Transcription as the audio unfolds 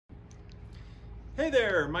Hey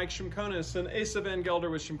there, Mike Shimkonis and Asa Van Gelder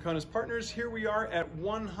with Shimkonis Partners. Here we are at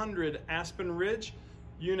 100 Aspen Ridge,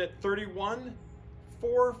 Unit 31,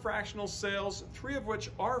 4 fractional sales, 3 of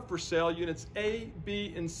which are for sale, units A,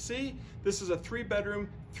 B, and C. This is a 3-bedroom,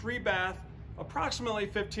 3-bath, approximately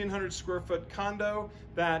 1,500 square foot condo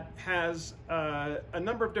that has a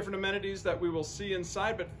number of different amenities that we will see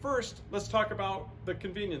inside. But first, let's talk about the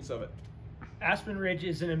convenience of it. Aspen Ridge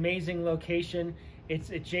is an amazing location.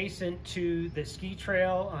 It's adjacent to the ski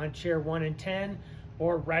trail on Chair 1 and 10,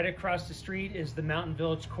 or right across the street is the Mountain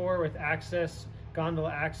Village core with gondola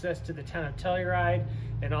access to the town of Telluride,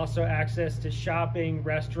 and also access to shopping,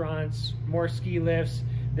 restaurants, more ski lifts.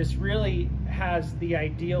 This really has the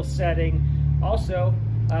ideal setting. Also,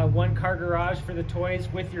 1-car garage for the toys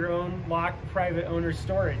with your own locked private owner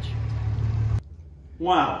storage.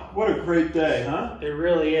 Wow, what a great day, huh? It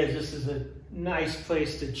really is. This is a nice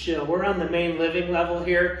place to chill. We're on the main living level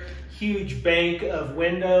here. Huge bank of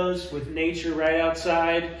windows with nature right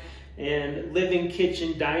outside, and living,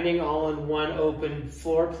 kitchen, dining all in one open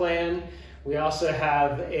floor plan. We also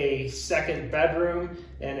have a 2nd bedroom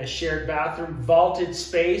and a shared bathroom, vaulted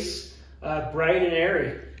space, bright and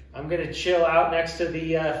airy. I'm gonna chill out next to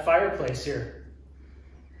the fireplace here.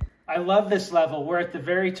 I love this level. We're at the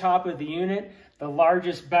very top of the unit, the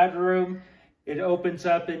largest bedroom. It opens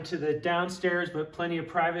up into the downstairs, but plenty of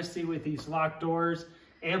privacy with these locked doors.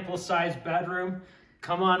 Ample sized bedroom.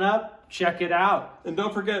 Come on up, check it out. And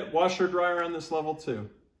don't forget, washer dryer on this level too.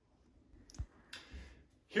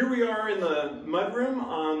 Here we are in the mudroom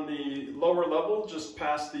on the lower level, just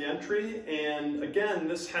past the entry. And again,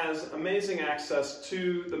 this has amazing access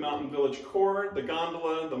to the Mountain Village core, the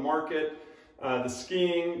gondola, the market, the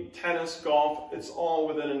skiing, tennis, golf. It's all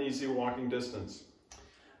within an easy walking distance.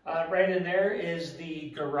 Right in there is the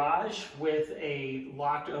garage with a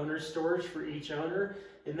locked owner storage for each owner.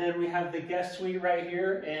 And then we have the guest suite right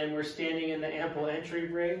here, and we're standing in the ample entry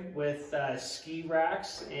with ski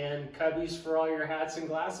racks and cubbies for all your hats and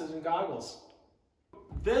glasses and goggles.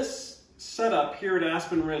 This setup here at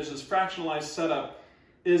Aspen Ridge, this fractionalized setup,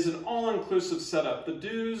 is an all-inclusive setup. The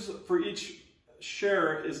dues for each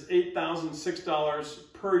share is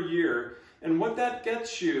 $8,006 per year. And what that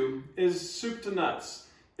gets you is soup to nuts.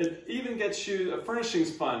 It even gets you a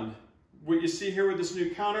furnishings fund. What you see here with this new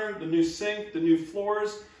counter, the new sink, the new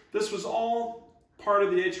floors, this was all part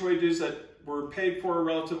of the HOA dues that were paid for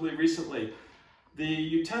relatively recently. The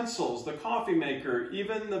utensils, the coffee maker,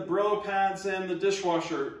 even the Brillo pads and the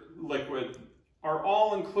dishwasher liquid are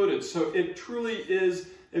all included. So it truly is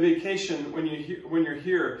a vacation when you're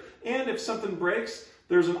here. And if something breaks,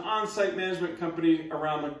 there's an on-site management company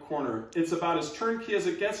around the corner. It's about as turnkey as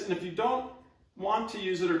it gets. And if you don't want to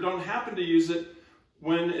use it or don't happen to use it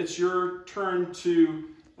when it's your turn to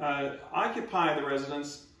occupy the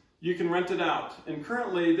residence, you can rent it out. And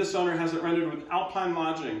currently this owner has it rented with Alpine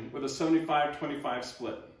Lodging with a 75-25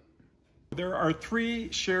 split. There are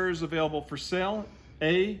 3 shares available for sale,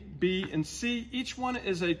 A, B, and C. Each one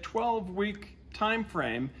is a 12-week time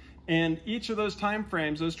frame, and each of those time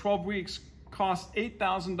frames, those 12 weeks, cost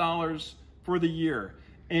 $8,000 for the year.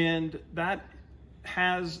 And that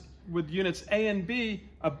has, with units A and B,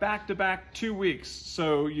 a back-to-back 2 weeks.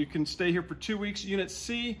 So you can stay here for 2 weeks. Unit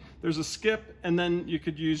C, there's a skip, and then you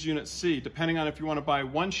could use unit C, depending on if you want to buy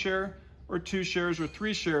 1 share or 2 shares or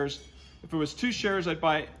 3 shares. If it was 2 shares, I'd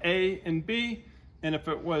buy A and B. And if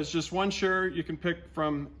it was just 1 share, you can pick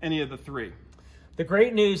from any of the 3. The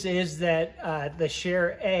great news is that the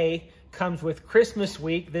share A comes with Christmas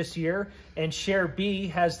week this year, and share B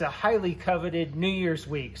has the highly coveted New Year's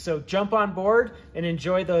week. So jump on board and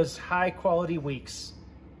enjoy those high quality weeks.